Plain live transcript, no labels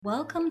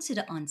Welcome to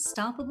the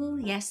Unstoppable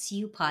Yes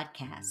You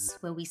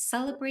podcast, where we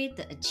celebrate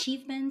the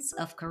achievements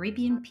of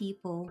Caribbean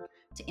people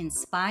to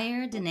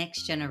inspire the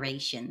next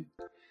generation.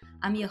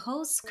 I'm your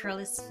host,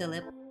 Curtis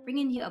Phillip,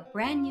 bringing you a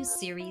brand new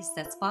series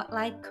that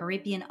spotlight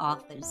Caribbean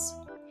authors.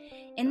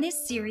 In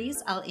this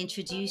series, I'll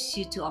introduce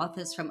you to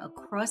authors from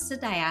across the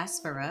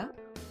diaspora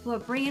who are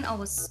bringing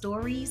our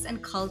stories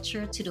and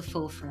culture to the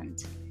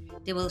forefront.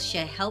 They will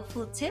share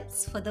helpful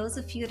tips for those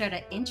of you that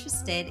are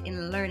interested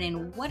in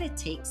learning what it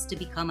takes to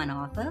become an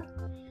author,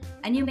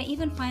 and you may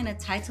even find a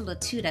title or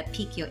two that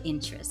pique your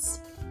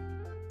interest.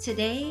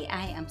 Today,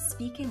 I am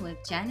speaking with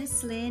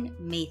Janice Lynn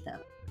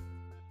Mather.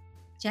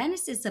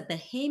 Janice is a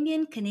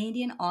Bahamian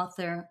Canadian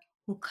author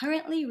who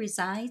currently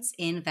resides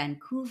in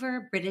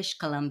Vancouver, British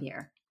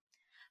Columbia.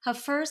 Her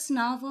first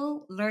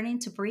novel, Learning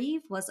to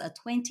Breathe, was a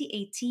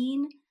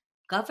 2018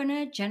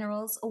 Governor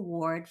General's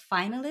Award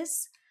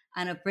finalist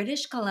and a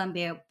British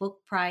Columbia Book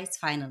Prize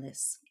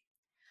finalist.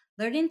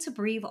 Learning to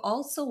Breathe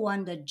also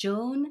won the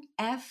Joan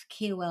F.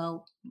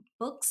 Cawell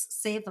Books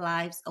Save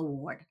Lives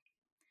Award.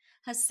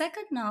 Her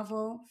second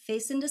novel,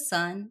 Facing the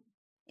Sun,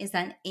 is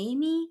an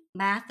Amy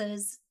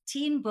Mathers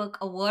Teen Book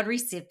Award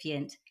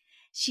recipient.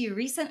 She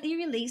recently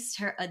released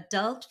her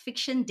adult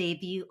fiction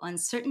debut on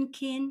Certain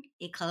Kin,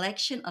 a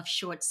collection of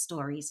short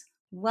stories.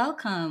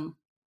 Welcome.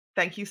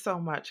 Thank you so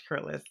much,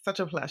 Curtis. Such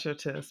a pleasure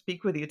to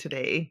speak with you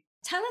today.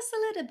 Tell us a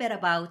little bit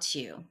about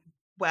you.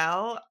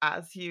 Well,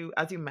 as you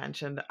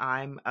mentioned,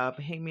 I'm a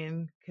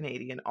Bahamian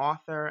Canadian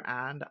author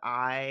and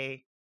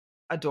I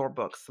adore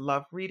books.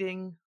 Love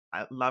reading,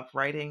 I love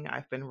writing.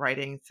 I've been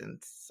writing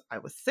since I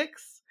was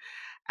 6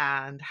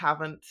 and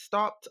haven't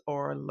stopped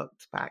or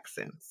looked back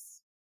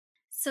since.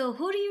 So,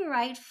 who do you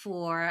write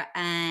for,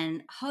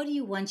 and how do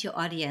you want your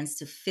audience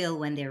to feel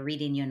when they're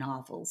reading your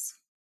novels?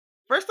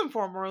 First and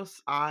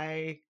foremost,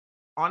 I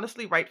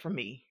honestly write for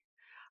me.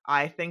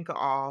 I think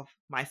of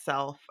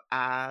myself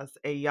as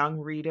a young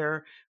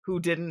reader who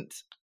didn't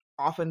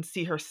often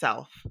see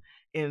herself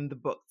in the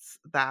books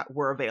that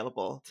were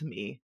available to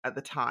me at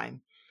the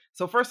time.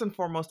 So first and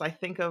foremost, I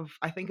think of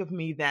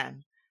me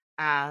then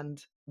and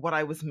what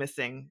I was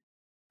missing.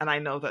 And I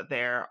know that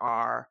there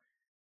are,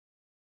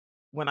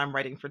 when I'm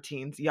writing for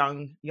teens,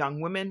 young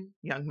women,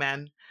 young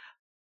men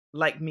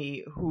like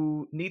me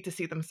who need to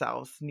see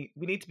themselves. We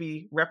need to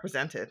be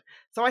represented.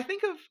 So I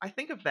think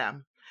of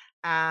them,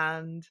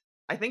 and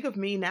I think of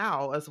me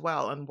now as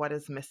well, and what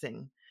is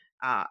missing,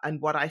 and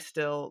what I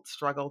still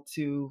struggle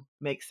to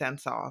make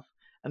sense of,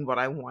 and what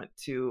I want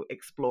to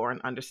explore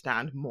and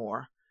understand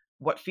more.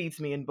 What feeds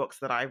me in books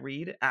that I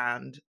read,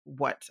 and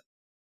what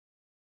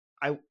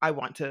I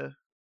want to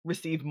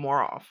receive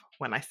more of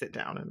when I sit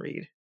down and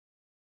read.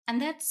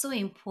 And that's so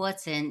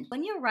important.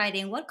 When you're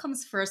writing, what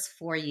comes first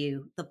for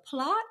you, the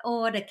plot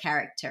or the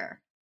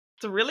character?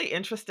 It's a really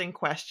interesting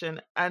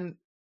question, and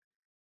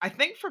I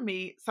think for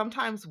me,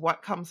 sometimes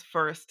what comes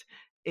first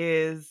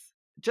is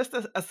just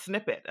a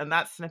snippet, and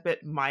that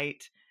snippet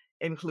might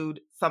include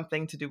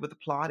something to do with the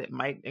plot. It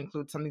might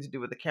include something to do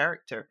with the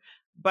character,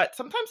 but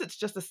sometimes it's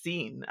just a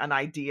scene, an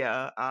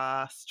idea,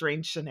 a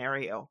strange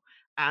scenario,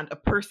 and a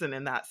person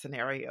in that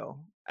scenario.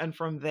 And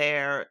from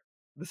there,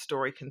 the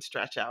story can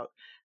stretch out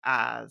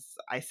as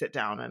I sit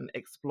down and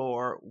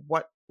explore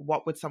what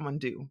would someone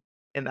do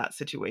in that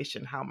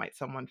situation? How might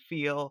someone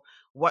feel?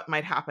 What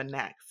might happen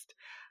next?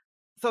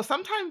 So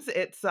sometimes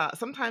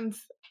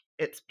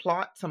it's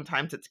plot,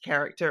 sometimes it's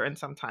character, and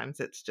sometimes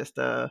it's just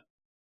a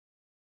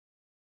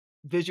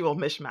visual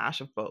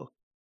mishmash of both.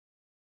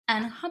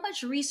 And how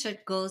much research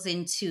goes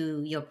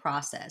into your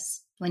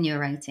process when you're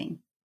writing?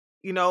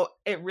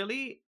 It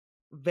really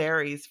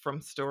varies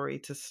from story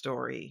to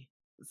story.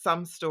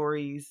 Some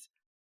stories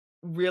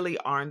really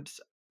aren't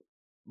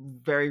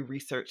very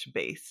research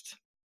based.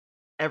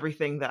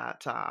 Everything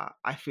that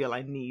I feel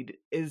I need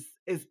is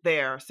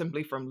there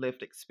simply from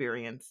lived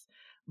experience.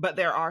 But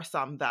there are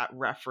some that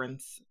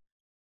reference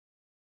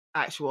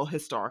actual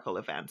historical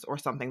events or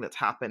something that's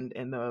happened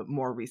in the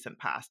more recent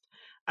past.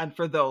 And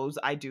for those,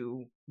 I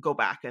do go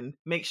back and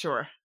make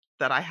sure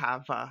that I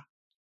have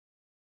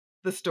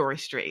the story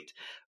straight.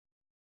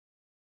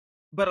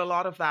 But a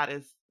lot of that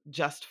is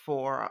just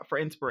for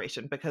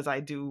inspiration because I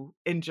do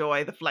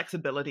enjoy the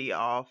flexibility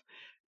of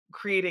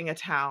creating a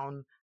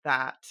town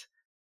that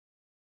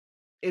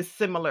is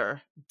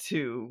similar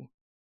to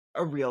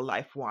a real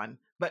life one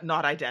but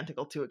not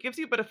identical to it. Gives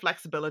you a bit of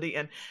flexibility.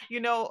 And you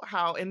know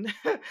how in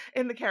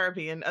in the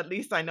Caribbean, at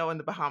least I know in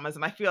the Bahamas,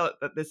 and I feel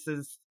that this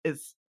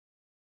is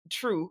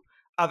true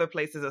other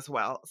places as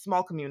well,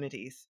 small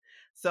communities.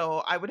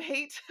 So I would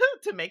hate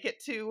to make it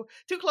too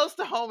close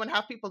to home and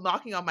have people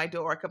knocking on my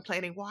door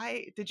complaining,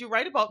 why did you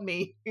write about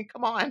me?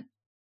 Come on.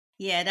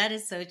 Yeah, that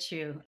is so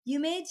true. You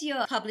made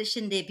your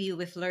publishing debut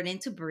with Learning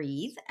to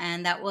Breathe,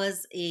 and that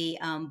was a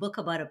book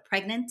about a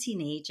pregnant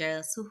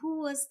teenager. So,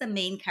 who was the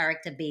main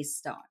character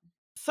based on?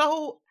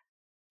 So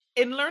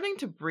in Learning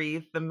to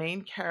Breathe, the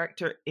main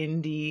character,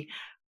 Indy,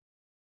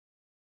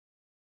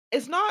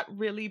 is not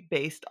really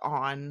based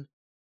on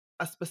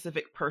a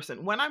specific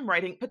person when I'm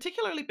writing,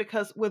 particularly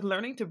because with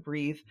Learning to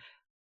Breathe,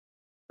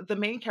 the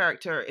main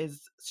character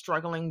is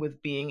struggling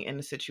with being in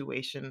a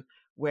situation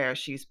where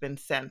she's been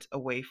sent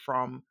away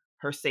from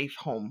her safe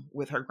home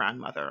with her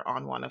grandmother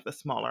on one of the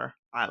smaller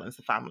islands,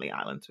 the family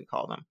islands, we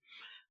call them.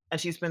 And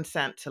she's been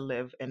sent to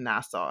live in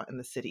Nassau in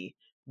the city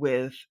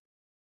with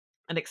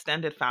an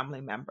extended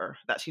family member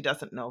that she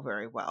doesn't know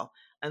very well.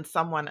 And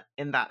someone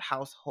in that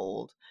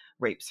household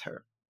rapes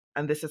her.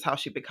 And this is how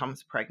she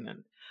becomes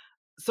pregnant.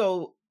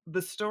 So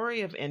the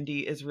story of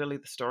Indy is really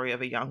the story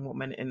of a young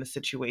woman in a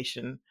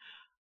situation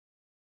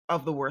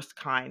of the worst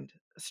kind,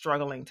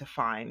 struggling to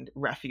find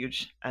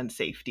refuge and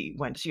safety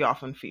when she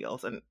often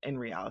feels, and in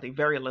reality,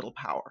 very little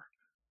power.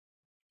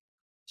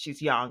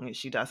 She's young,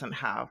 she doesn't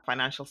have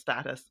financial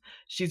status,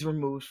 she's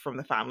removed from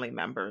the family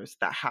members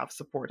that have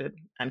supported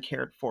and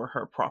cared for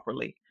her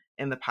properly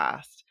in the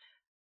past.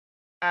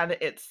 And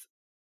it's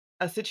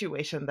a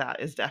situation that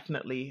is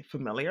definitely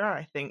familiar.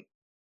 I think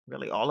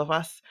really all of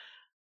us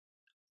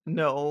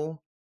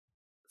know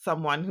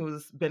someone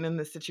who's been in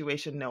this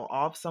situation, know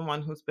of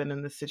someone who's been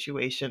in this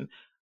situation,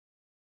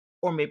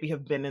 or maybe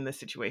have been in this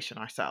situation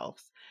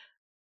ourselves.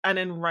 And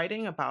in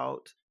writing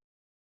about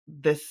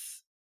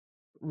this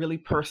really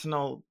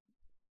personal,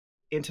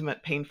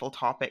 intimate, painful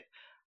topic,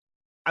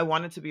 I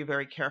wanted to be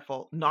very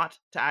careful not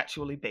to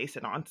actually base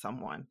it on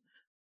someone,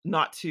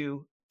 not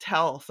to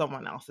tell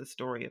someone else's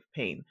story of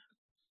pain.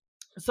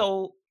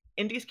 So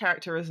Indy's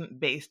character isn't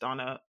based on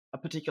a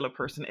particular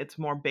person, it's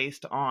more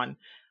based on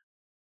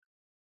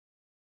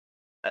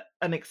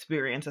an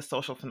experience, a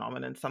social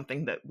phenomenon,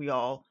 something that we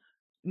all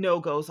know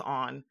goes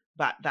on,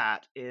 but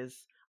that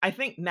is, I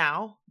think,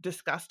 now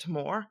discussed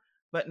more,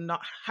 but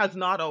not has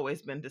not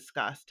always been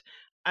discussed.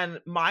 And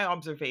my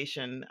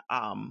observation,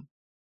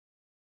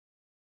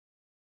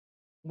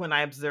 when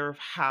I observe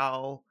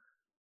how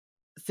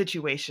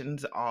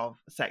situations of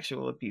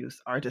sexual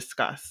abuse are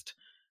discussed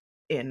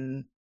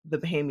in the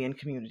Bahamian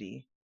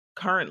community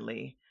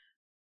currently,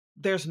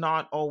 there's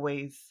not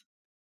always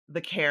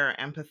the care,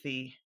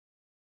 empathy,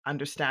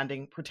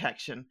 understanding,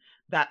 protection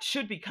that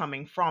should be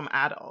coming from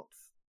adults.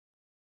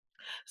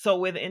 So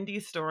with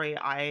Indy's story,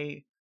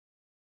 I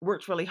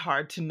worked really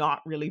hard to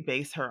not really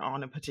base her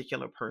on a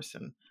particular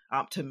person,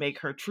 to make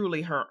her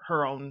truly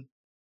her own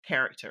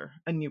character,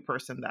 a new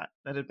person that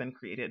had been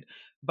created,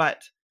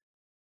 but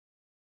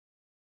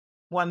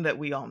one that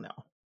we all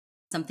know.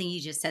 Something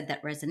you just said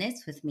that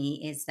resonates with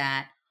me is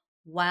that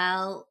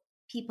while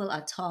people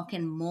are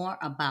talking more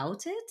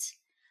about it,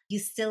 you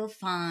still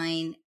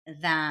find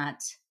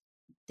that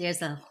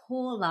there's a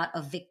whole lot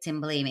of victim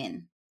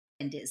blaming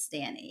in this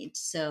day and age.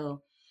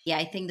 So, yeah,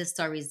 I think the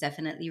story is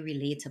definitely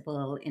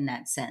relatable in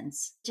that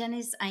sense.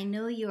 Janice, I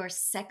know your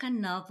second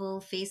novel,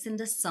 Facing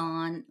the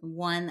Sun,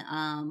 won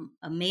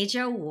a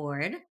major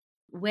award.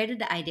 Where did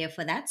the idea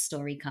for that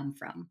story come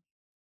from?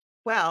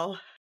 Well,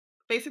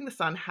 Facing the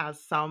Sun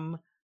has some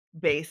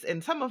base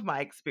in some of my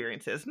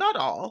experiences, not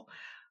all.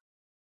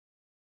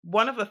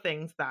 One of the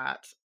things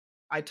that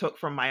I took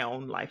from my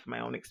own life, my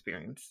own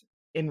experience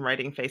in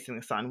writing Facing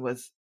the Sun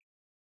was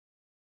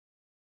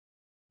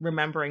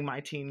remembering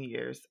my teen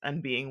years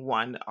and being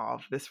one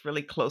of this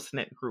really close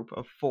knit group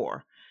of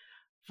four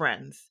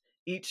friends,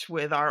 each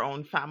with our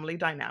own family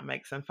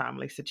dynamics and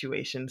family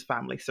situations,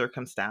 family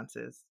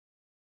circumstances,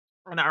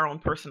 and our own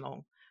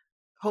personal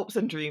hopes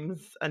and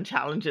dreams and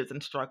challenges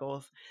and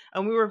struggles.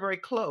 And we were very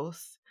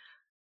close.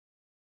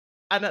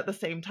 And at the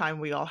same time,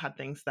 we all had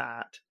things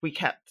that we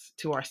kept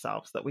to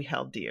ourselves, that we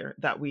held dear,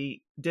 that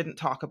we didn't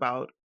talk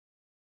about,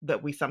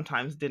 that we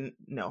sometimes didn't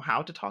know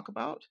how to talk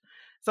about.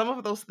 Some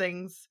of those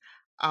things,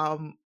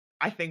 um,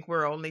 I think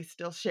we're only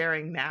still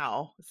sharing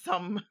now,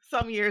 some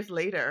years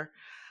later.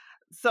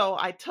 So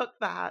I took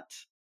that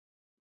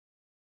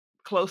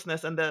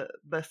closeness and the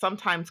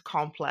sometimes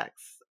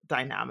complex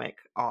dynamic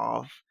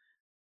of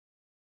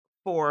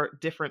four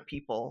different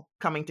people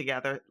coming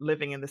together,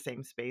 living in the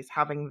same space,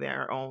 having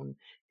their own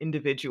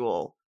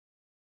individual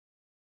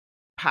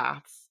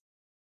paths.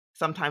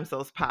 Sometimes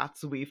those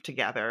paths weave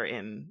together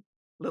in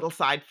little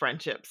side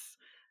friendships.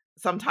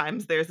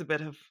 Sometimes there's a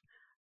bit of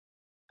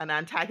an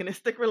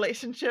antagonistic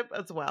relationship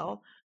as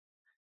well.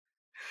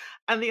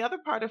 And the other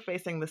part of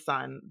Facing the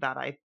Sun that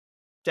I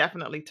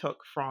definitely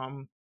took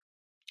from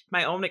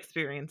my own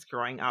experience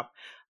growing up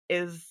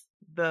is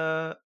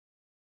the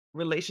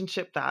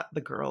relationship that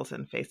the girls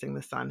in Facing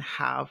the Sun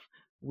have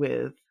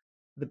with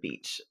the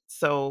beach.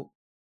 So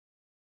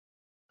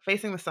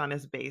Facing the Sun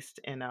is based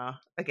in a,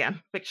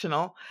 again,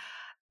 fictional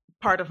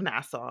part of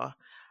Nassau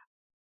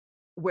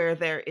where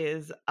there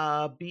is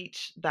a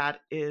beach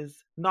that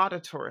is not a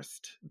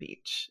tourist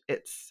beach.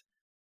 It's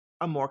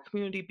a more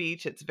community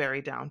beach, it's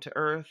very down to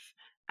earth,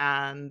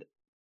 and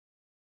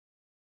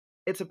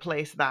it's a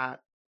place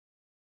that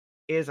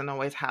is and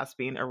always has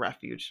been a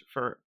refuge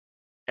for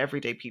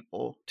everyday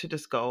people to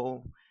just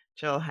go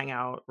chill, hang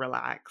out,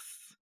 relax,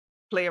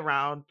 play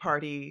around,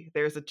 party.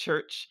 There's a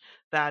church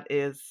that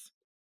is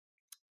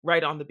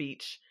right on the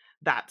beach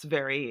that's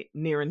very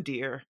near and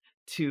dear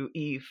to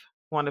Eve,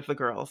 one of the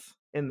girls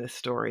in this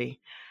story.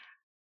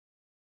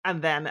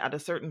 And then at a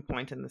certain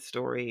point in the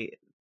story,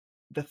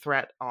 the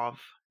threat of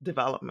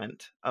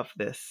development of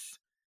this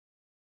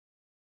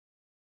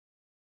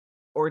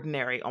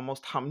ordinary,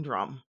 almost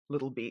humdrum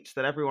little beach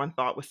that everyone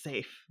thought was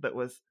safe, that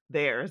was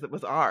theirs, that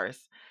was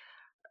ours,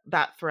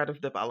 that threat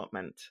of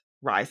development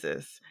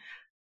rises.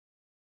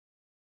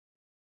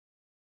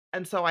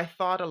 And so I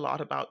thought a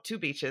lot about two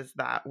beaches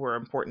that were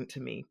important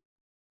to me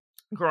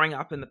growing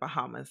up in the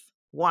Bahamas.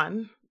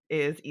 One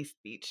is East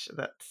Beach,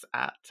 that's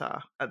at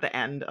the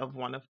end of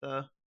one of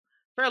the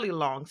fairly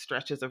long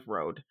stretches of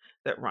road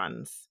that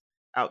runs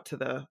out to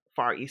the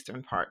far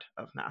eastern part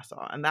of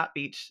Nassau. And that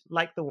beach,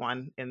 like the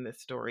one in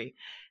this story,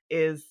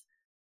 is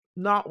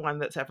not one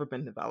that's ever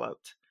been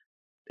developed.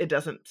 It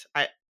doesn't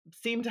I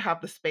seem to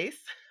have the space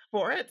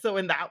for it. So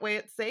in that way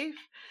it's safe.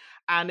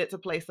 And it's a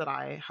place that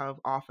I have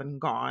often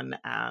gone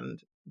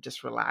and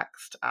just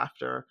relaxed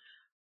after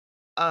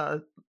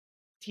a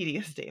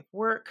tedious day of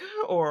work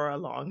or a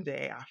long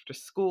day after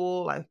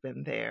school. I've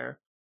been there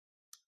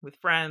with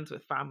friends,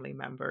 with family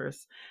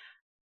members.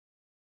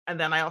 And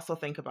then I also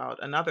think about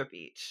another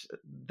beach,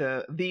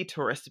 the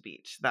tourist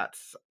beach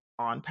that's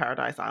on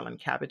Paradise Island,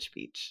 Cabbage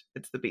Beach.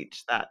 It's the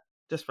beach that,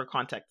 just for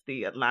context,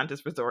 the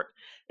Atlantis Resort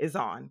is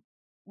on.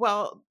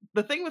 Well,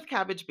 the thing with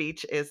Cabbage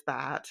Beach is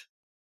that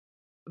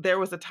there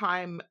was a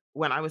time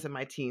when I was in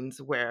my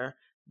teens where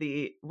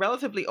the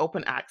relatively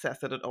open access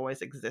that had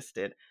always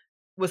existed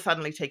was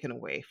suddenly taken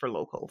away for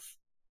locals.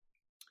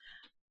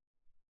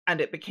 And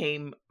it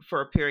became,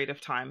 for a period of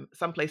time,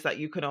 someplace that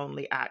you could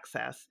only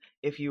access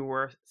if you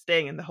were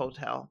staying in the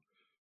hotel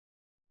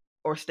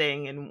or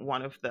staying in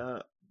one of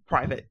the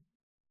private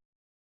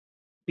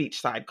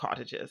beachside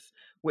cottages,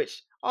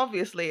 which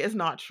obviously is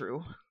not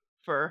true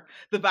for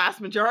the vast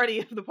majority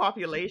of the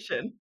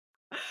population.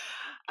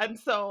 And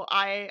so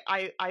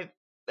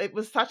it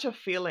was such a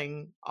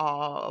feeling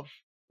of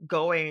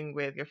going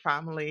with your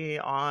family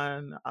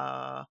on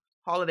a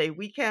holiday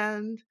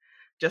weekend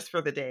just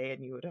for the day,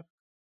 and you would have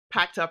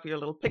packed up your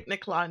little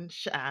picnic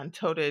lunch and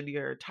toted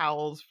your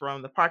towels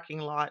from the parking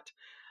lot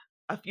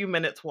a few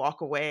minutes walk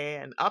away,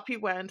 and up he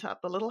went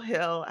up the little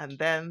hill, and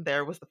then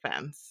there was the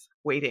fence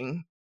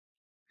waiting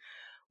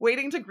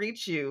to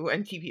greet you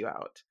and keep you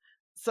out.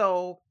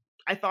 So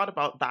I thought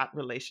about that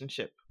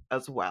relationship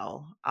as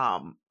well.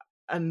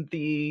 And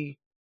the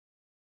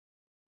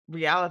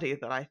reality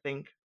that I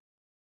think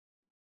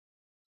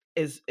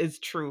is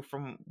true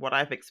from what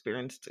I've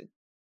experienced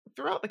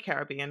throughout the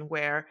Caribbean,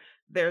 where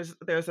there's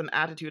an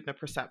attitude and a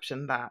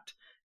perception that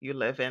you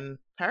live in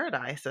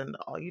paradise and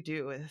all you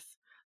do is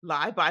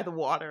lie by the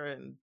water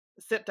and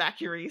sip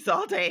daiquiris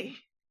all day.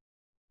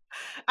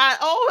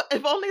 Oh,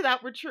 if only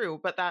that were true,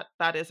 but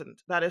that isn't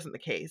the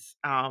case.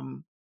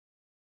 And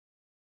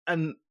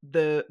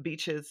the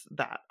beaches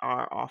that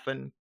are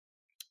often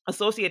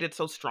associated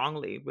so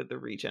strongly with the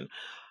region,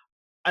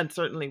 and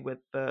certainly with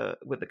the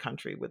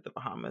country, with the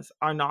Bahamas,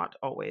 are not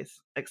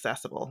always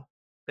accessible.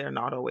 They're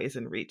not always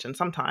in reach, and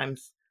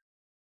sometimes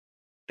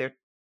they're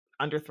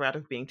under threat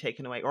of being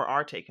taken away or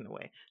are taken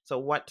away. So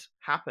what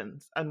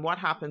happens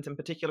in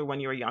particular when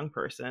you're a young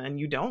person and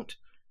you don't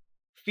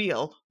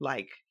feel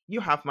like you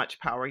have much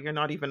power? You're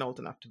not even old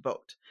enough to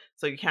vote,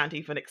 so you can't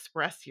even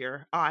express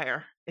your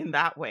ire in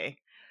that way.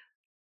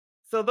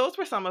 So those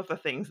were some of the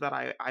things that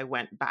I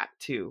went back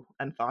to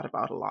and thought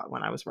about a lot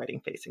when I was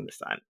writing Facing the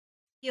Sun.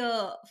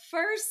 Your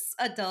first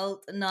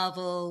adult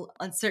novel,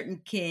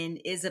 Uncertain Kin,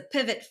 is a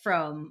pivot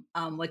from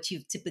what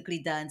you've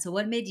typically done. So,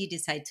 what made you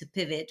decide to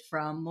pivot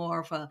from more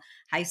of a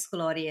high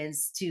school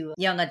audience to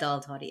young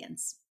adult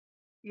audience?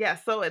 Yeah,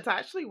 so it's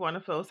actually one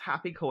of those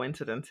happy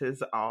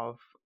coincidences of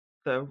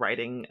the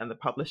writing and the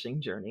publishing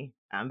journey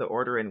and the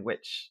order in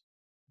which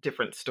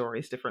different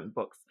stories, different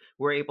books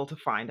were able to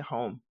find a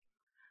home.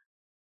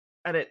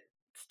 And it's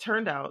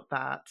turned out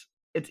that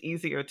it's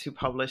easier to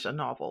publish a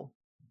novel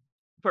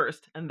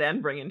first and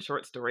then bring in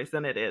short stories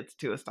than it is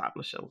to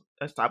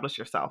establish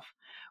yourself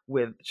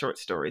with short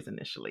stories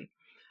initially.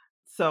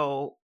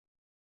 So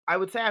I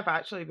would say I've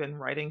actually been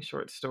writing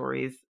short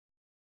stories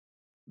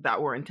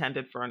that were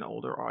intended for an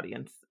older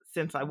audience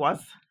since I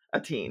was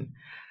a teen.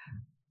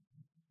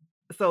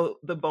 So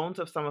the bones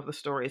of some of the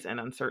stories in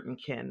Uncertain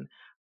Kin,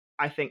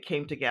 I think,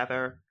 came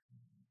together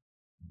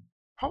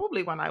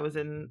probably when I was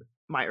in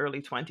my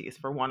early 20s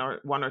for one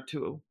or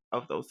two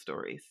of those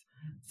stories.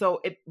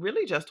 So it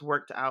really just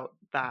worked out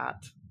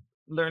that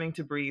Learning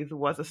to Breathe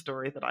was a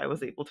story that I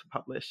was able to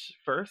publish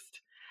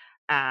first,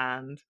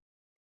 and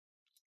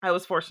I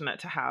was fortunate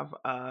to have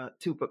a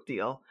two-book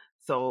deal.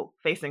 So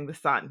Facing the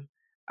Sun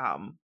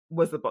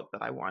was the book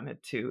that I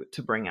wanted to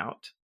bring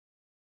out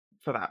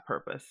for that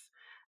purpose.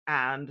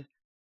 And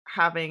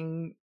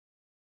having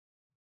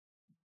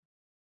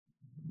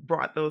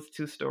brought those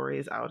two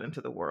stories out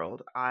into the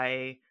world,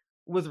 I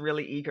was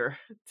really eager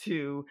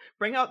to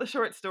bring out the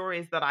short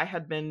stories that I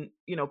had been,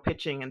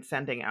 pitching and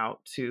sending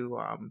out to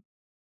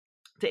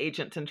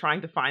agents and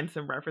trying to find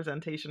some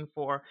representation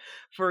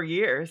for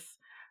years.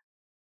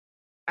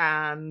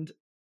 And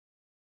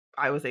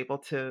I was able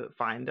to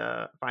find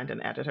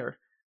an editor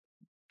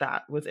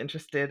that was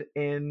interested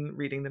in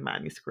reading the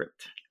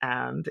manuscript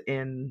and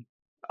in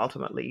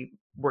ultimately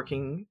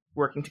working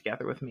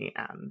together with me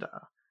and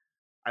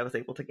I was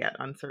able to get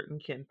Uncertain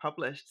Kin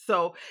published.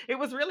 So it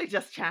was really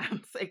just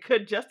chance. It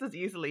could just as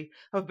easily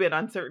have been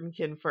Uncertain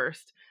Kin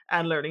first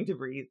and Learning to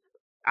Breathe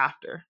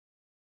after.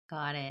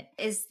 Got it.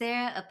 Is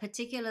there a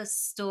particular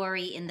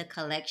story in the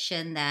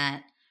collection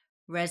that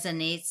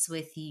resonates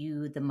with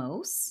you the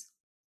most?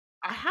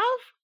 I have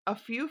a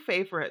few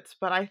favorites,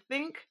 but I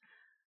think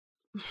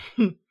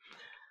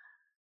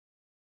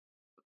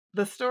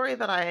the story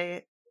that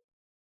I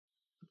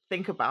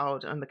think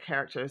about and the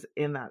characters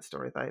in that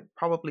story that I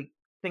probably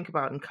think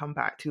about and come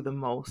back to the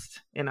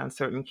most in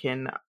Uncertain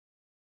Kin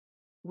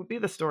would be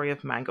the story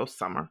of Mango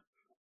Summer.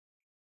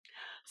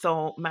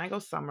 So, Mango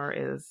Summer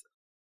is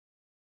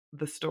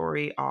the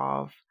story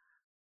of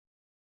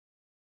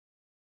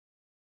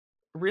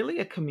really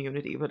a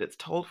community, but it's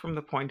told from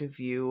the point of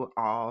view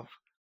of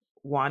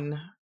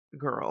one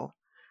girl.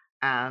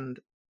 And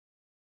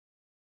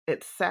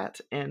it's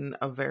set in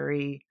a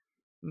very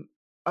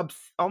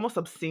almost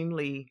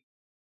obscenely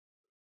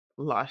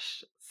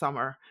lush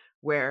summer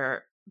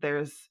where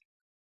there's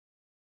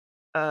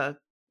a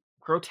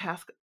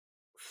grotesque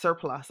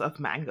surplus of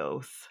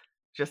mangoes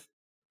just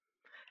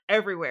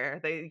everywhere.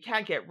 They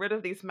can't get rid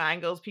of these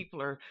mangoes.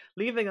 People are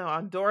leaving them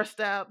on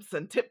doorsteps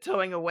and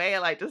tiptoeing away,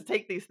 like, just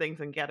take these things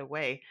and get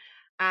away.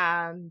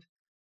 And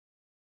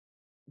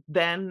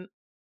then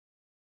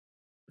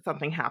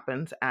something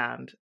happens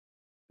and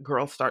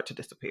girls start to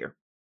disappear.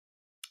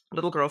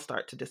 Little girls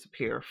start to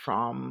disappear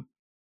from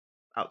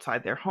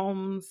outside their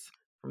homes,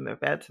 from their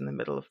beds in the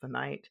middle of the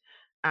night.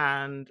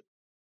 And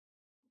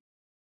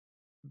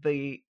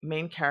the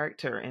main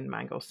character in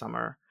Mango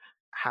Summer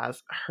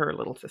has her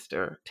little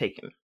sister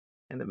taken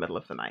in the middle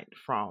of the night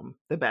from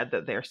the bed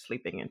that they're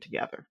sleeping in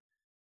together.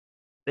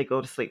 They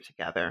go to sleep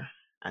together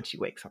and she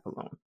wakes up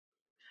alone.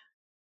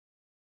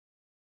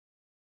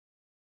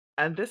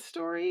 And this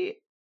story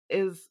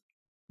is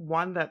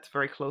one that's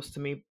very close to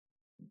me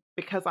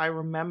because I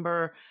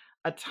remember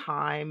a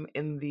time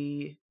in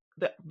the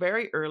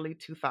very early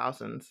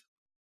 2000s.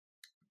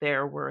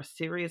 There were a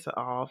series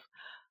of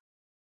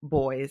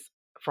boys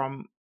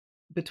from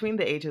between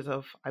the ages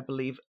of, I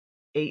believe,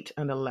 8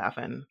 and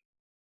 11,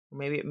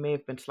 maybe it may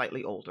have been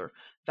slightly older,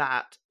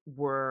 that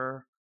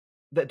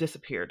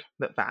disappeared,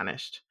 that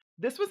vanished.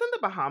 This was in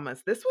the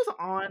Bahamas. This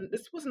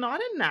was not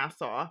in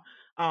Nassau,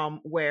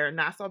 where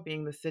Nassau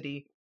being the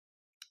city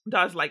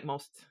does, like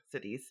most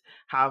cities,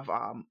 have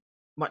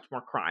much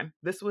more crime.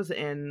 This was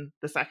in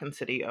the second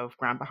city of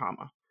Grand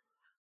Bahama,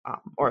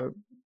 or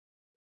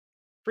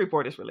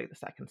Freeport is really the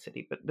second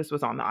city, but this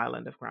was on the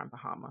island of Grand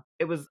Bahama.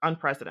 It was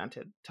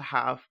unprecedented to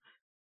have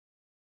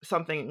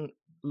something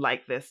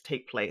like this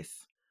take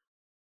place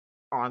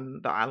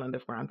on the island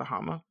of Grand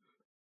Bahama.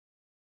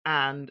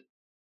 And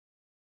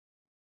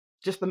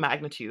just the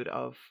magnitude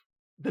of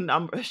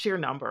sheer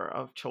number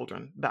of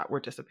children that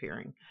were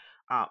disappearing.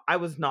 I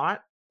was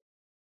not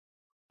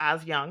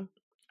as young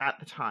at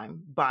the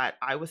time, but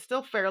I was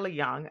still fairly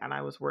young and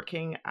I was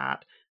working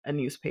at a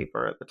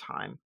newspaper at the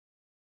time.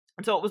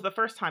 And so it was the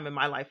first time in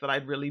my life that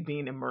I'd really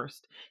been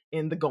immersed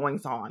in the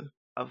goings on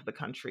of the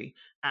country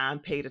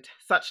and paid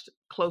such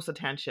close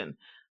attention,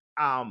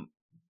 um,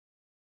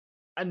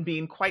 and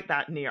being quite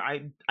that near.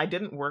 I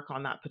didn't work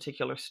on that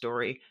particular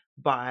story,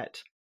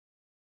 but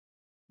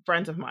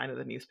friends of mine at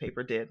the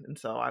newspaper did. And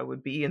so I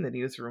would be in the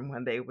newsroom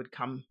when they would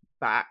come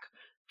back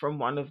from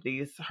one of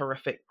these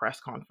horrific press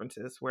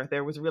conferences where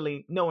there was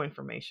really no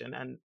information.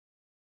 And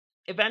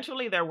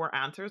eventually there were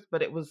answers,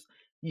 but it was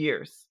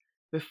years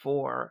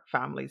before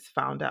families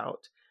found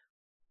out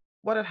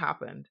what had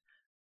happened.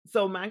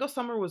 So Mango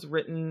Summer was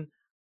written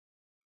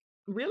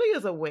really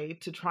as a way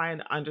to try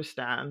and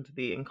understand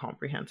the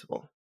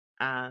incomprehensible.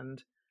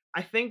 And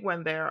I think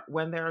when there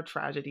are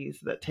tragedies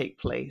that take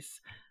place,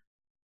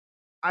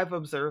 I've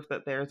observed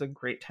that there's a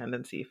great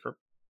tendency for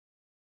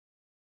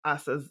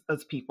us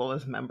as people,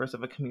 as members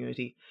of a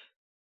community,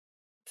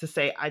 to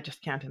say, I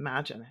just can't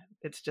imagine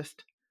it. It's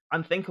just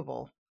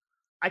unthinkable.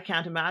 I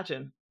can't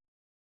imagine.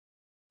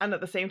 And at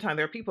the same time,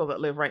 there are people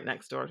that live right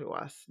next door to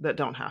us that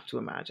don't have to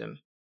imagine.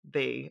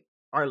 They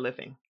are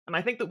living. And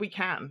I think that we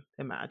can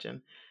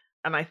imagine.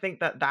 And I think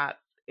that that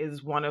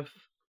is one of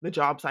the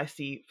jobs I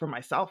see for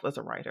myself as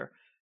a writer,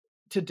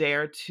 to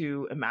dare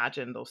to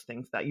imagine those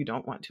things that you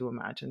don't want to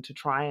imagine, to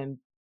try and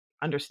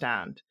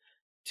understand,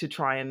 to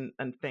try and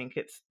think.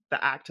 It's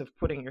the act of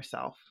putting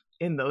yourself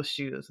in those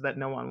shoes that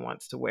no one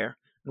wants to wear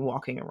and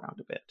walking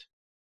around a bit.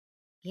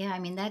 Yeah, I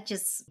mean, that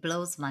just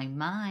blows my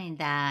mind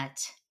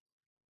that,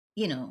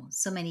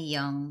 so many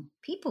young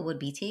people would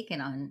be taken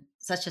on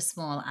such a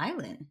small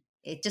island.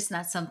 It's just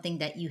not something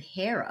that you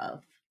hear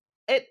of.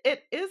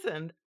 It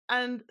isn't.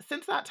 And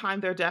since that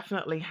time, there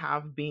definitely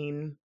have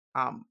been,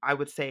 I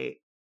would say,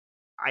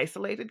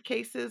 isolated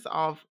cases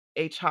of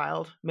a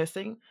child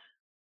missing.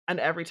 And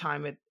every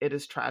time it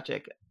is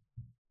tragic.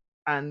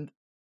 And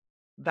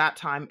that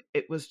time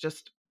it was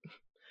just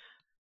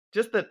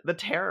the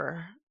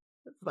terror.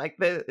 It's like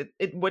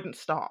it wouldn't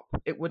stop.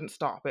 It wouldn't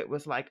stop. It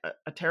was like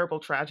a terrible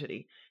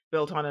tragedy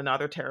built on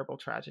another terrible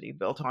tragedy,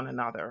 built on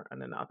another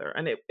and another.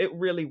 And it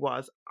really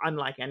was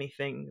unlike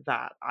anything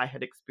that I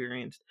had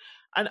experienced.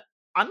 And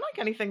unlike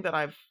anything that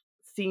I've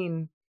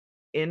seen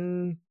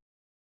in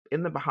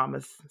in the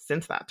Bahamas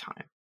since that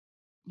time.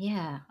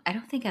 Yeah, I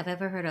don't think I've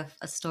ever heard of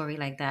a story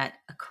like that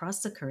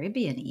across the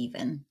Caribbean,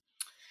 even.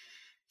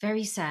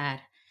 Very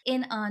sad.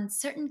 In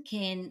Uncertain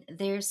Kin,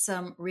 there's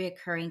some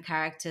reoccurring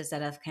characters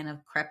that have kind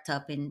of crept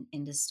up in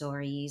the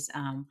stories.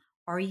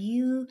 Are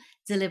you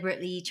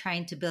deliberately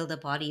trying to build a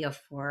body of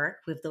work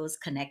with those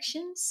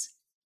connections?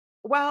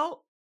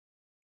 Well,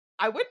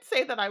 I wouldn't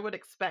say that I would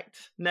expect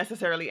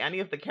necessarily any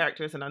of the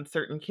characters in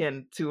Uncertain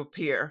Kin to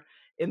appear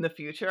in the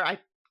future. I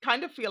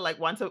kind of feel like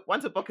once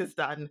a book is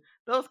done,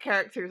 those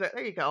characters are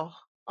there you go.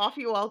 Off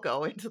you all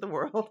go into the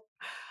world.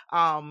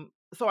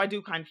 So I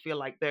do kind of feel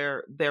like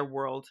their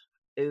world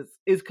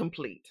is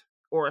complete,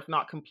 or if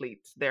not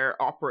complete,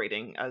 they're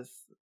operating as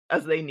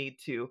they need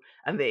to,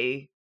 and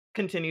they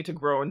continue to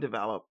grow and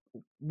develop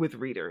with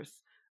readers.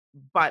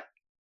 But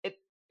it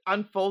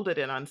unfolded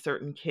in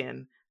Uncertain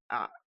Kin.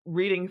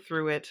 Reading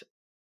through it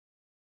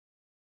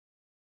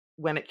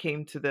when it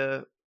came to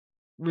the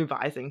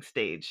revising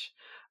stage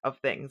of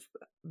things,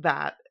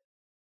 that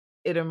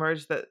it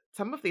emerged that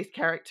some of these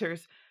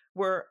characters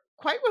were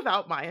quite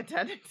without my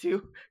intending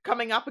to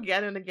coming up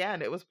again and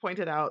again. It was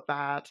pointed out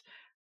that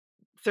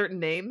certain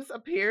names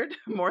appeared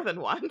more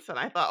than once, and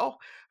I thought, oh,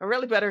 I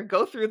really better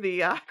go through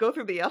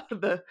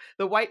the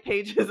white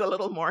pages a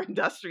little more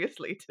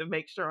industriously to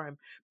make sure I'm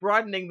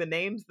broadening the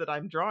names that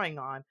I'm drawing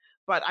on.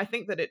 But I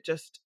think that it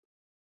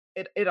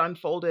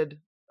unfolded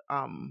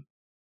um,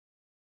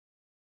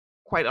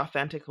 quite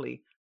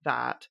authentically,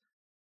 that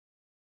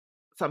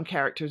some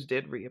characters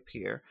did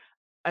reappear.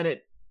 And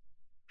it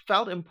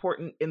felt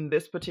important in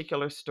this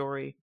particular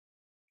story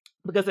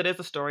because it is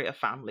a story of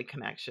family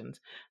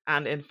connections.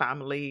 And in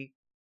family,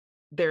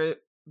 there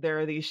there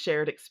are these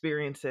shared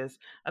experiences,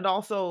 and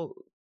also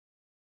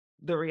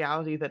the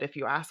reality that if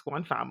you ask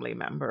one family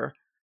member,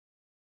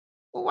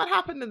 well, what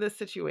happened in this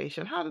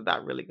situation? How did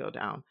that really go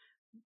down?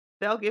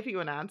 They'll give you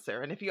an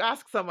answer. And if you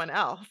ask someone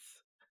else,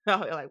 they're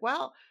like,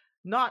 well,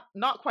 not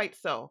quite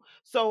so.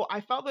 So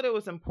I felt that it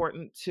was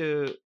important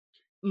to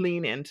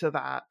lean into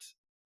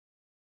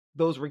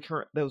those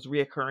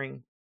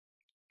reoccurring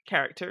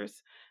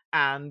characters,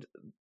 and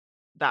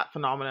that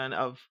phenomenon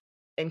of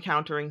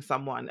encountering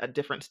someone at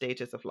different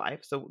stages of life.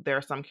 So there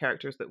are some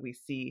characters that we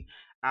see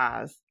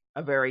as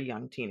a very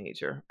young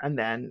teenager, and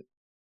then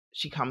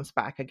she comes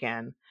back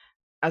again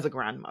as a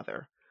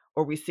grandmother.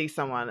 Or we see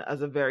someone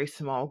as a very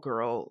small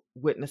girl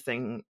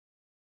witnessing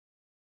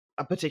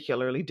a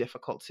particularly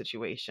difficult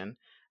situation.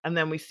 And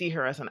then we see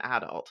her as an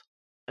adult,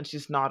 and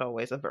she's not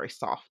always a very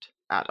soft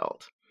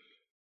adult.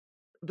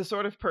 The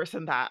sort of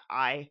person that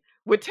I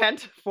would tend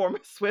to form a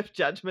swift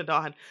judgment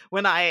on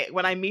when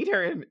I meet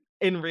her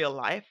in real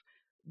life.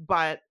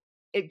 But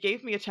it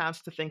gave me a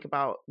chance to think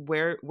about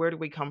where do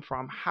we come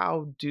from?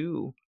 How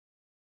do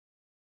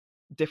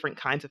different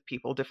kinds of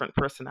people, different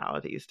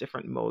personalities,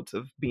 different modes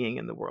of being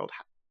in the world,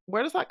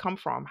 where does that come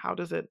from? How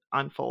does it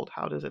unfold?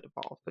 How does it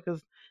evolve?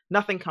 Because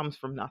nothing comes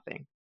from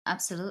nothing.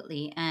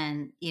 Absolutely.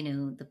 And,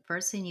 the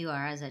person you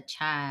are as a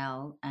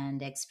child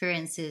and the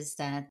experiences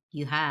that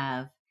you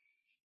have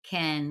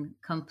can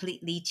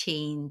completely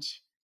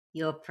change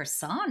your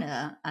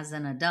persona as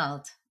an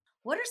adult.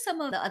 What are some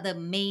of the other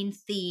main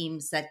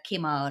themes that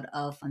came out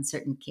of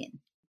Uncertain Kin?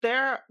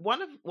 There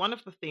one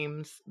of the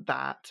themes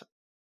that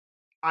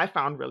I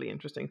found really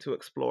interesting to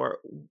explore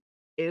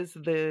is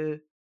the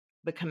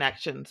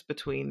connections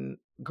between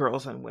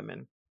girls and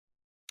women.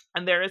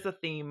 And there is a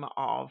theme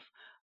of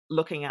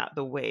looking at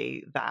the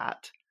way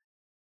that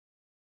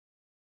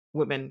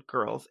women,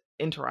 girls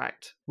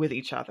interact with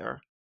each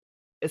other,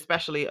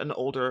 especially an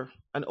older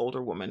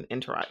woman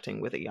interacting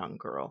with a young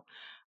girl.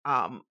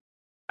 Um,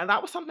 and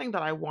that was something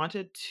that I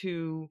wanted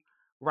to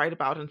write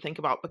about and think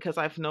about, because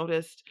I've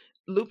noticed,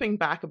 looping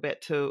back a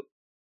bit to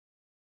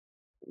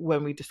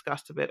when we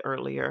discussed a bit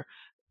earlier,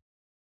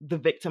 the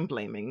victim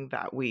blaming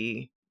that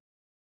we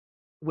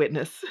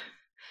witness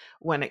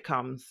when it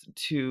comes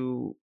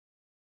to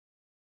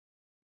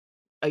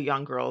a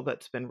young girl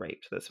that's been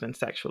raped, that's been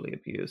sexually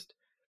abused.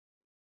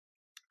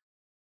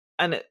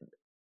 And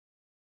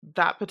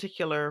that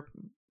particular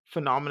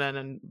phenomenon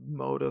and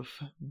mode of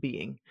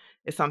being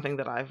is something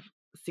that I've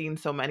seen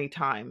so many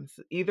times.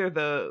 Either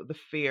the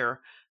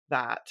fear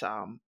that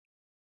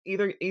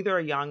either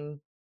a young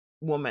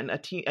woman,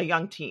 a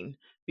young teen,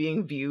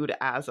 being viewed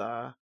as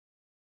a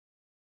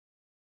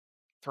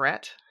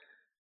threat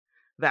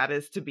that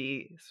is to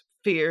be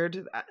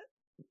feared.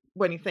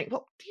 When you think,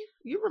 well,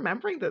 you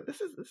remembering that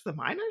this is a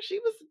minor? She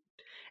was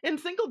in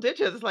single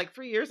digits like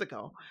 3 years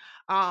ago,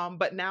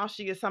 but now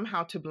she is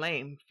somehow to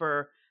blame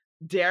for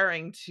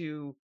daring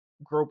to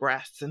grow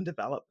breasts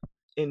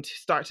and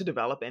start to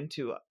develop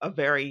into a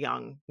very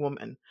young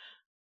woman.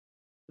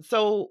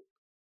 So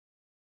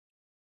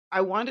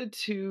I wanted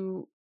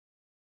to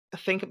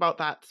think about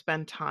that,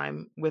 spend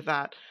time with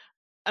that,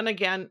 and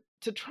again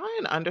to try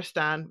and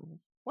understand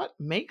what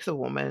makes a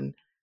woman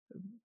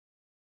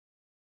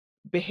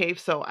behave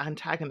so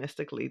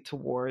antagonistically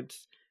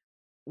towards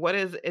what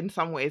is in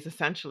some ways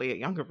essentially a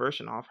younger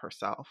version of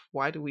herself.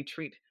 Why do we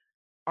treat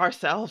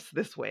ourselves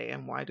this way,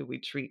 and why do we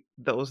treat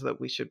those that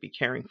we should be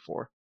caring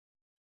for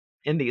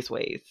in these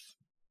ways?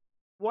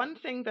 One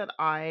thing that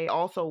I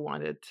also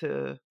wanted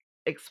to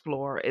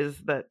explore is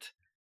that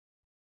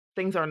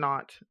things are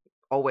not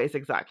always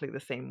exactly the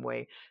same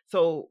way.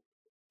 So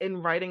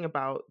in writing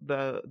about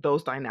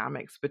those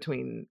dynamics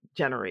between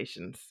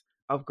generations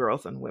of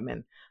girls and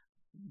women,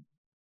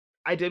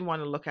 I did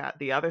want to look at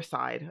the other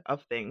side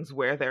of things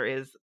where there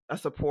is a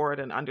support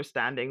and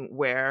understanding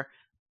where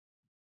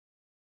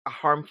a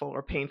harmful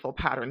or painful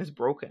pattern is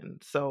broken.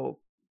 So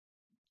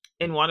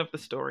in one of the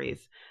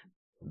stories,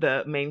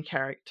 the main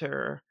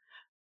character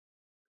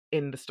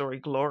in the story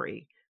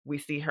Glory, we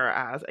see her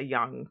as a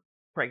young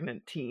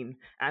pregnant teen,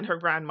 and her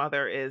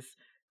grandmother is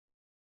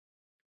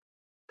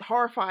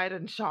horrified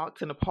and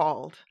shocked and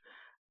appalled.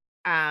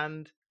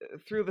 And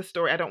through the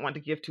story, I don't want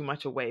to give too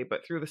much away,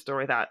 but through the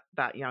story,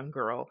 that young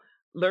girl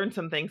learned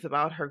some things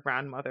about her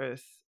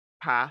grandmother's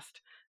past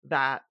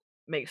that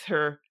makes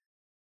her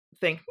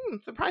think,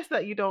 surprised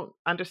that you don't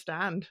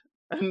understand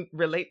and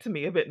relate to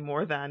me a bit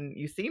more than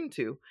you seem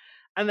to.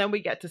 And then we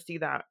get to see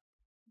that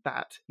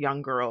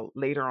young girl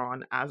later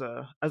on as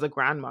a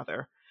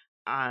grandmother.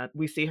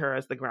 We see her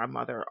as the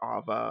grandmother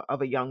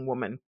of a young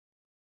woman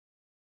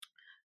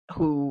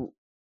who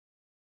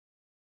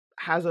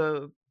has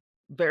a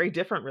very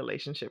different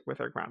relationship with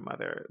her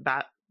grandmother.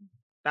 That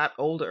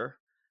older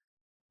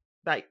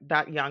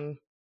that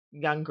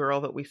young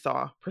girl that we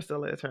saw,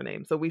 Priscilla is her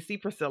name. So we see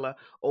Priscilla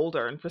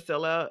older, and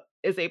Priscilla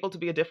is able to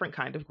be a different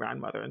kind of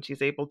grandmother, and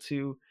she's able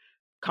to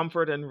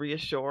comfort and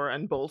reassure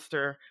and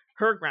bolster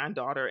her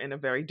granddaughter in a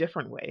very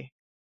different way.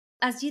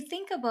 As you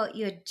think about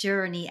your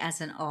journey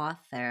as an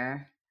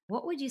author,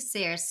 what would you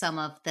say are some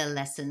of the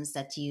lessons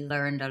that you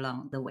learned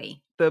along the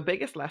way? The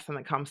biggest lesson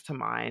that comes to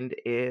mind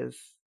is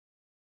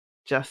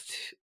just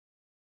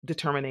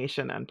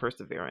determination and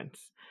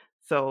perseverance.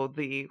 So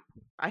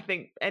I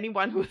think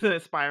anyone who's an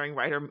aspiring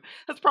writer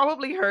has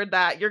probably heard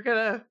that you're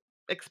gonna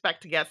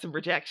expect to get some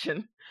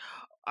rejection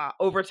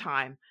over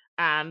time.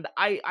 And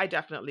I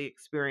definitely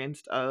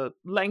experienced a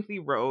lengthy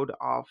road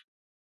of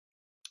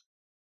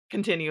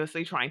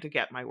continuously trying to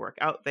get my work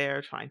out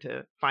there, trying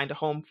to find a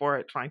home for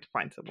it, trying to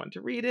find someone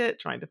to read it,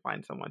 trying to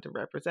find someone to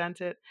represent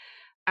it.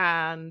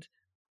 And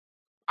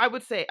I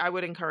would say I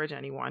would encourage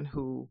anyone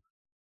who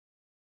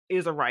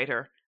is a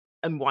writer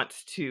and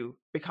wants to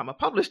become a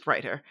published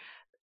writer,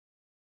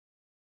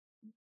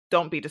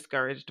 don't be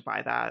discouraged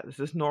by that. This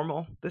is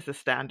normal, this is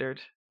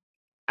standard.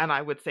 And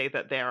I would say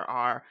that there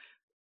are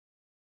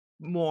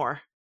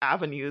more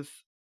avenues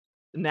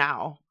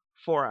now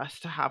for us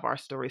to have our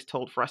stories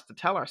told, for us to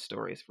tell our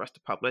stories, for us to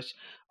publish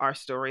our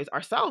stories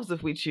ourselves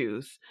if we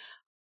choose,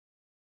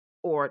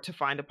 or to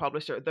find a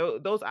publisher.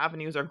 Those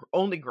avenues are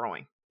only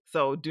growing.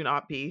 So do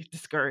not be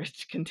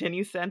discouraged.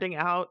 Continue sending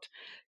out,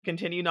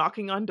 continue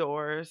knocking on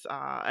doors,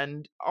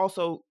 and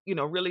also,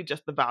 really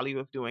just the value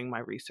of doing my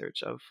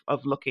research,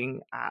 of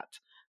looking at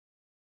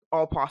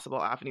all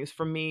possible avenues.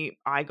 For me,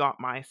 I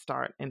got my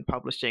start in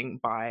publishing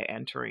by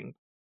entering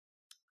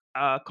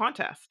a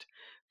contest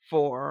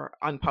for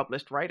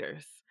unpublished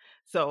writers.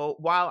 So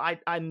while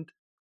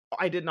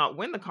I did not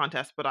win the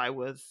contest, but I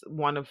was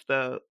one of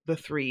the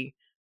three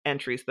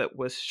entries that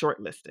was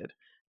shortlisted,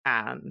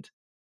 and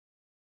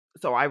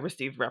so I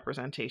received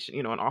representation,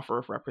 an offer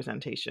of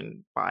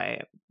representation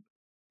by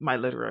my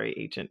literary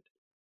agent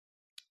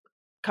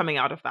coming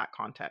out of that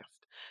context.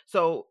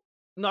 So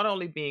not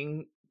only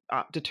being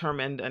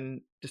determined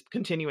and just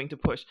continuing to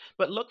push,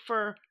 but look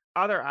for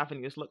other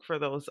avenues, look for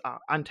those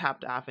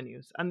untapped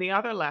avenues. And the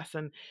other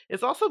lesson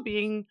is also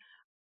being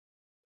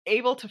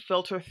able to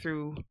filter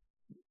through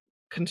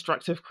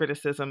constructive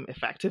criticism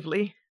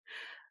effectively.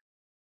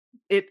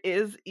 It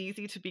is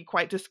easy to be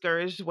quite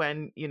discouraged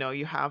when,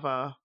 you have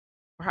a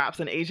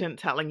perhaps an agent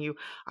telling you,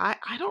 I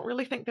don't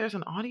really think there's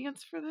an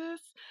audience for this.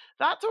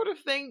 That sort of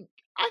thing,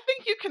 I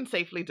think you can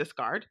safely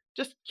discard.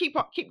 Just keep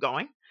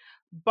going.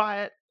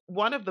 But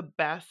one of the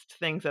best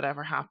things that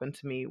ever happened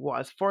to me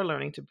was for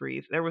Learning to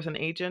Breathe. There was an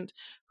agent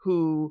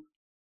who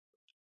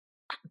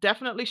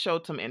definitely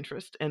showed some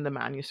interest in the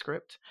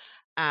manuscript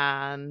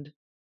and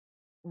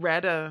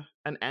read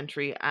an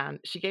entry, and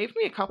she gave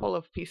me a couple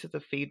of pieces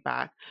of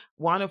feedback,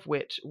 one of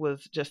which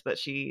was just that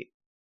she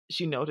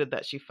noted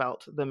that she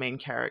felt the main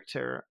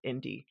character,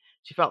 Indy,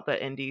 she felt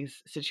that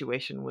Indy's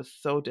situation was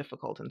so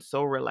difficult and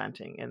so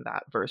relenting in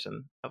that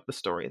version of the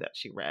story that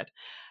she read,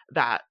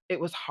 that it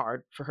was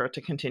hard for her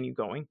to continue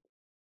going.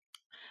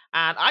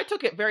 And I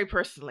took it very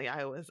personally.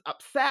 I was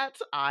upset.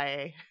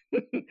 I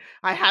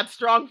I had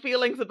strong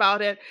feelings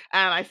about it,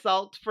 and I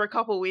sulked for a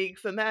couple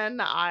weeks, and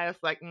then I was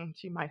like,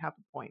 she might have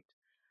a point.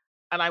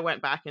 And I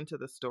went back into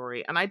the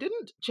story, and I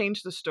didn't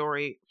change the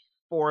story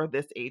for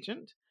this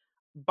agent,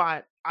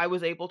 but I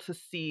was able to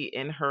see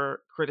in her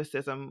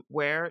criticism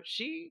where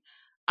she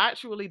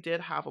actually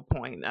did have a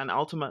point, and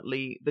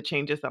ultimately the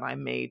changes that I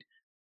made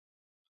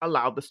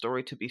allowed the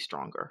story to be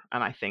stronger,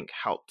 and I think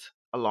helped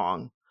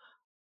along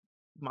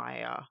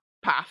my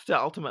path to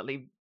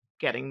ultimately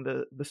getting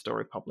the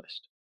story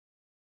published.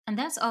 And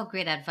that's all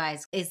great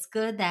advice. It's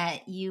good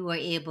that you were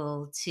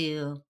able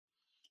to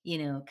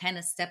kind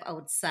of step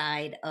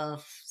outside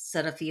of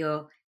sort of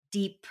your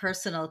deep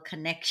personal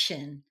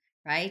connection,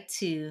 right,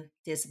 to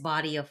this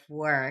body of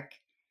work,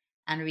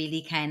 and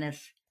really kind of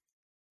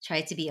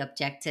try to be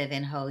objective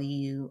in how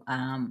you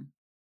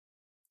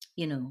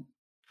know,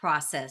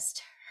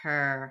 processed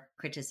her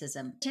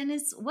criticism.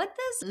 Janice, what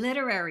does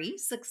literary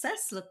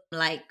success look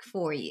like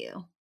for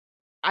you?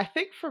 I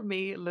think for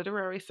me,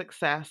 literary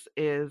success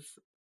is,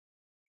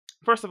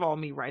 first of all,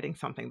 me writing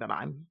something that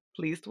I'm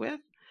pleased with.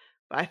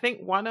 But I think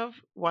one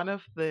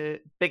of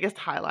the biggest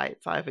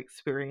highlights I've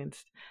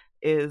experienced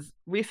is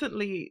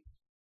recently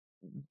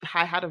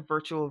I had a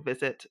virtual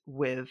visit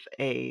with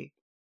a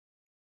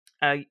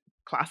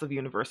class of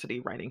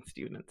university writing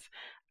students.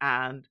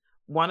 And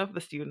one of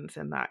the students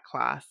in that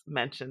class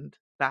mentioned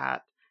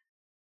that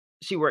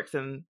she works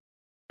in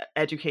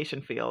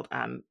education field,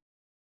 and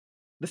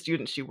the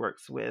students she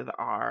works with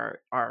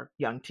are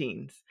young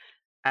teens.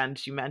 And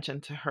she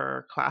mentioned to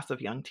her class of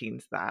young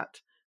teens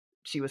that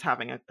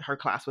her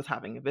class was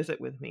having a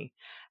visit with me.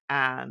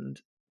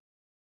 And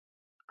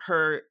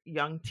her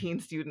young teen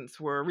students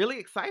were really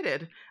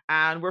excited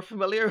and were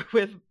familiar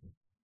with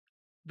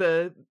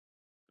the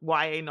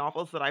YA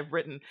novels that I've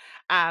written.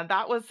 And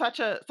that was such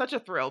a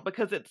thrill,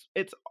 because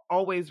it's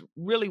always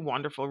really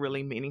wonderful,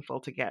 really meaningful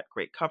to get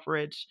great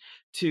coverage,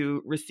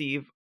 to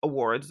receive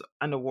awards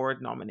and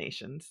award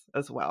nominations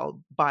as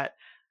well. But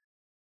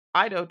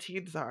I know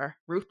teens are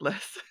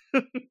ruthless.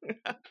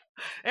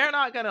 They're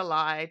not gonna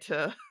lie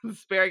to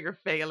spare your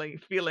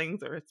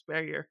feelings or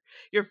spare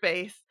your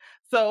face.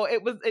 So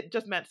it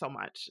just meant so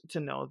much to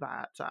know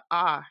that,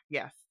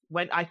 yes,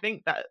 when I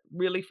think that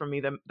really for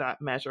me that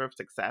measure of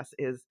success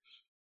is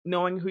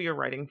knowing who you're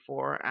writing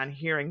for and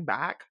hearing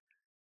back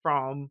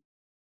from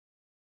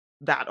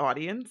that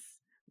audience,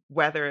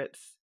 whether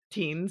it's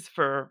teens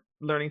for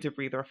Learning to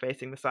Breathe or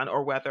Facing the Sun,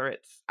 or whether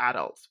it's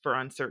adults for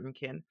Uncertain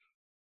Kin,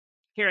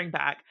 hearing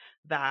back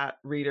that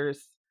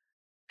readers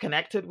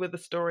connected with the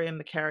story and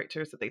the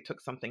characters, that they took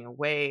something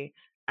away,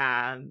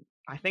 and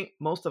I think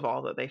most of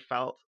all that they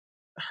felt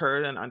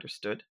heard and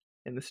understood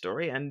in the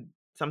story, and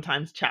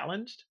sometimes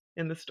challenged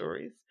in the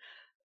stories.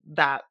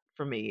 That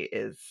for me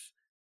is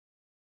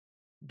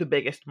the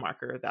biggest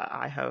marker that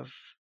I have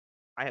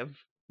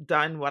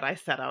done what I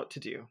set out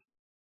to do.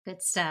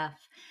 Good stuff.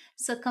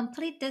 So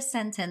complete this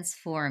sentence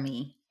for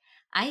me.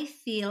 I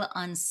feel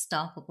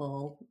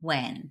unstoppable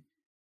when.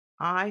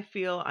 I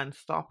feel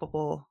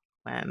unstoppable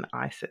when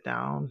I sit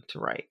down to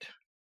write.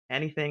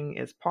 Anything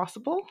is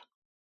possible.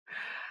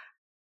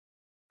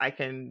 I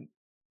can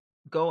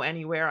go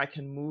anywhere. I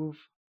can move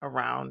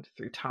around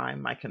through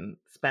time. I can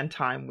spend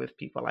time with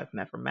people I've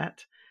never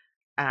met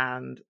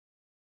and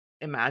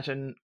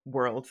imagine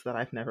worlds that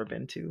I've never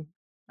been to.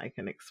 I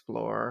can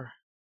explore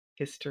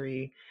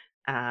history,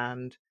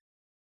 and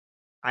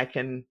I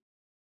can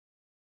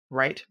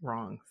right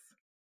wrongs.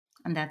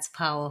 And that's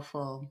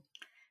powerful.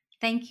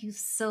 Thank you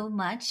so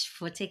much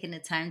for taking the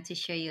time to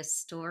share your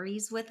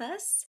stories with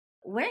us.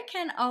 Where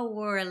can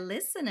our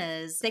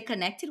listeners stay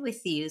connected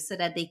with you so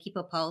that they keep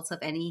a pulse of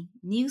any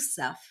new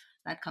stuff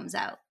that comes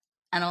out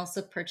and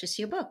also purchase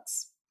your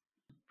books?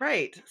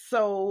 Right.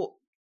 So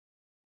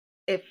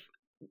if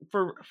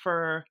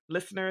for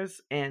listeners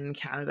in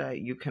Canada,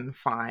 you can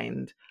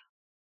find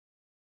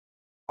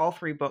all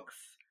three books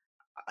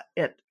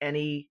at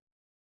any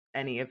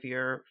of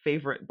your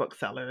favorite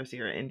booksellers.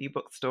 Your indie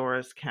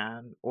bookstores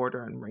can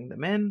order and bring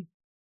them in,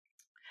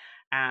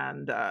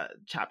 and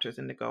Chapters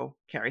Indigo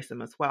carries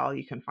them as well.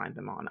 You can find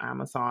them on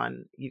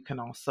Amazon. You can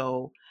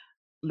also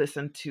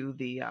listen to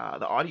the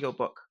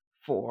audiobook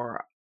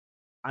for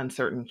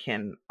Uncertain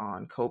Kin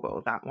on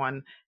Kobo. That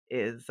one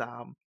is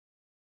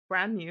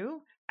brand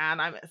new. And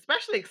I'm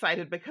especially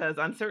excited because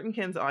Uncertain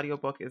Kin's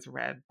audiobook is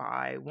read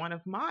by one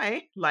of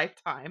my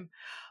lifetime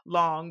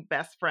long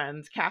best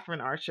friends, Catherine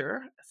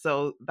Archer.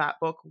 So that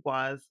book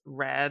was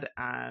read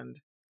and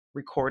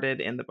recorded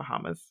in the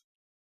Bahamas,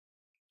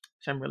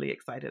 which I'm really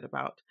excited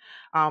about.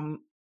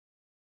 Um,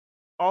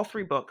 all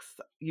three books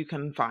you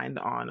can find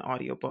on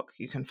audiobook.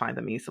 You can find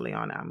them easily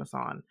on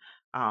Amazon.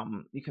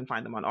 You can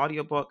find them on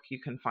audiobook. You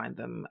can find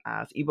them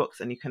as ebooks,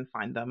 and you can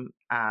find them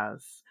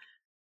as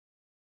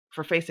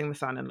for Facing the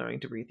Sun and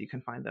Learning to Breathe, you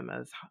can find them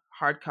as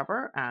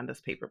hardcover and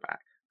as paperback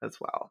as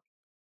well.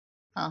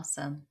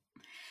 Awesome.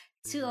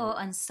 To our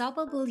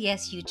Unstoppable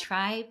Yes You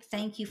tribe,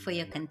 thank you for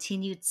your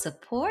continued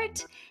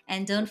support.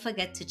 And don't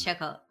forget to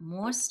check out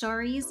more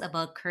stories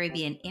about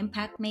Caribbean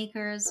impact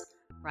makers,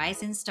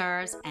 rising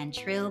stars, and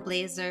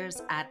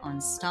trailblazers at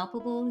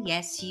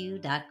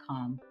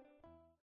unstoppableyesyou.com.